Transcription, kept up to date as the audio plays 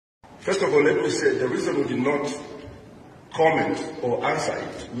First of all, let me say the reason we did not comment or answer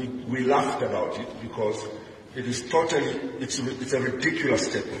it, we laughed about it because it is totally, it's a ridiculous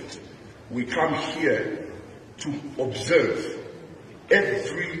statement. We come here to observe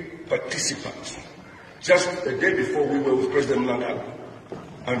every participant. Just a day before we were with President Mnangagwa,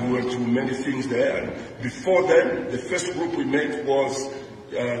 and we went through many things there. And before then, the first group we met was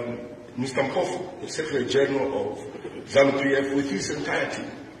Mr. Mpofu, the Secretary General of ZANU PF, with his entire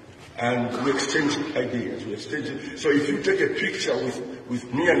team. And we exchanged ideas. So if you take a picture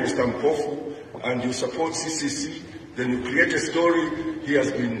with me and Mr. Mpofu and you support CCC, then you create a story. He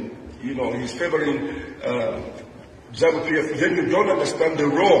has been, he's favoring ZANU PF. Then you don't understand the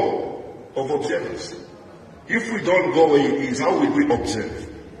role of observers. If we don't go where he is, how will we observe?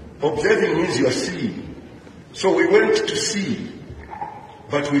 Observing means you are seeing. So we went to see,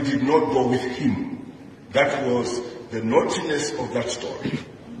 but we did not go with him. That was the naughtiness of that story.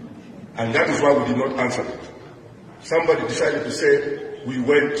 And that is why we did not answer it. Somebody decided to say, we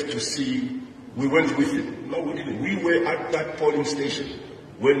went to see, we went with him. No, we didn't. We were at that polling station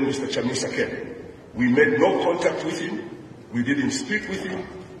when Mr. Chamisa came. We made no contact with him. We didn't speak with him.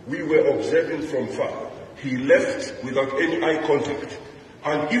 We were observing from far. He left without any eye contact.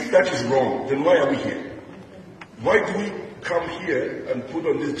 And if that is wrong, then why are we here? Why do we come here and put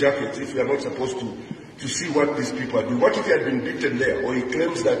on these jackets if we are not supposed to see what these people are doing? What if he had been beaten there, or he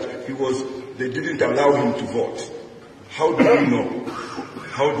claims that they didn't allow him to vote? How do we know?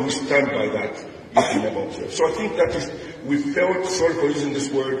 How do we stand by that if we never observe? So I think that is, we felt, sorry for using this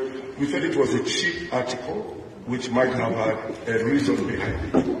word, we felt it was a cheap article which might have had a reason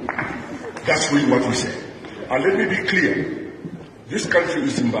behind it. That's really what we said. And let me be clear, this country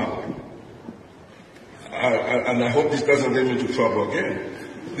is Zimbabwe. And I hope this doesn't get me into trouble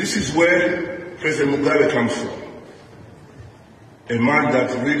again. This is where President Mugabe comes from. A man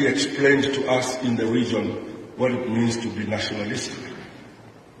that really explained to us in the region what it means to be nationalistic.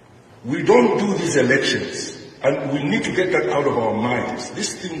 We don't do these elections, and we need to get that out of our minds.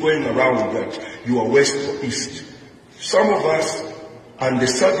 This thing going around that you are west or east. Some of us, and the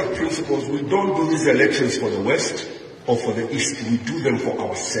SADC principles, we don't do these elections for the west or for the east. We do them for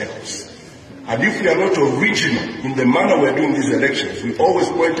ourselves. And if we are not original in the manner we're doing these elections, we always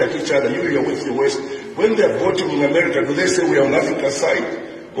point at each other, you are with the West. When they're voting in America, do they say we are on Africa's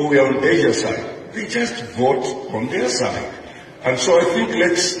side or we are on Asia's side? They just vote on their side. And so I think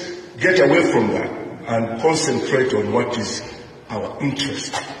let's get away from that and concentrate on what is our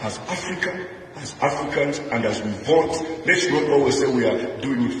interest as Africa, as Africans, and as we vote. Let's not always say we are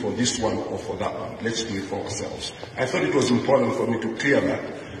doing it for this one or for that one. Let's do it for ourselves. I thought it was important for me to clear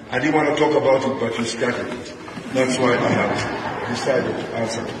that. I didn't want to talk about it, but you started it. That's why I have decided to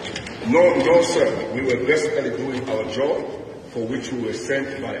answer it. No, sir. We were basically doing our job for which we were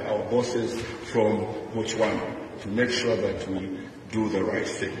sent by our bosses from Botswana to make sure that we do the right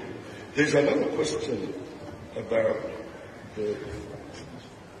thing. There's another question about the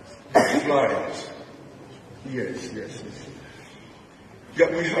flyers. Yes. Yeah,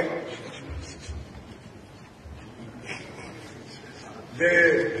 we have...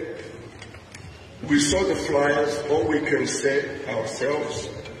 We saw the flyers. All we can say ourselves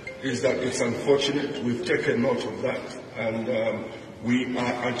is that it's unfortunate. We've taken note of that, and we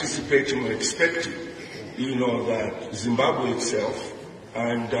are anticipating or expecting, that Zimbabwe itself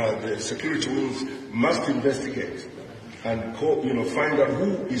and the security wings must investigate and find out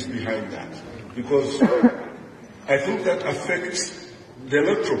who is behind that, because I think that affects the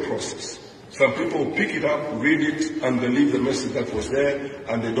electoral process. Some people pick it up, read it, and believe the message that was there,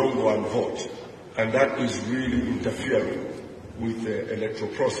 and they don't go and vote. And that is really interfering with the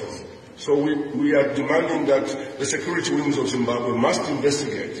electoral process. So we are demanding that the security wings of Zimbabwe must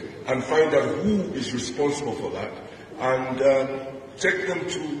investigate and find out who is responsible for that, and take them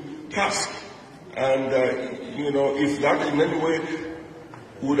to task. And, if that in any way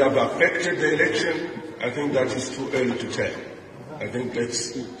would have affected the election, I think that is too early to tell. I think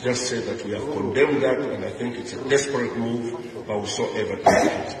let's just say that we have condemned that, and I think it's a desperate move, but we saw ever do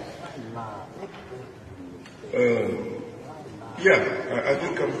it. I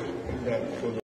think I'm done for the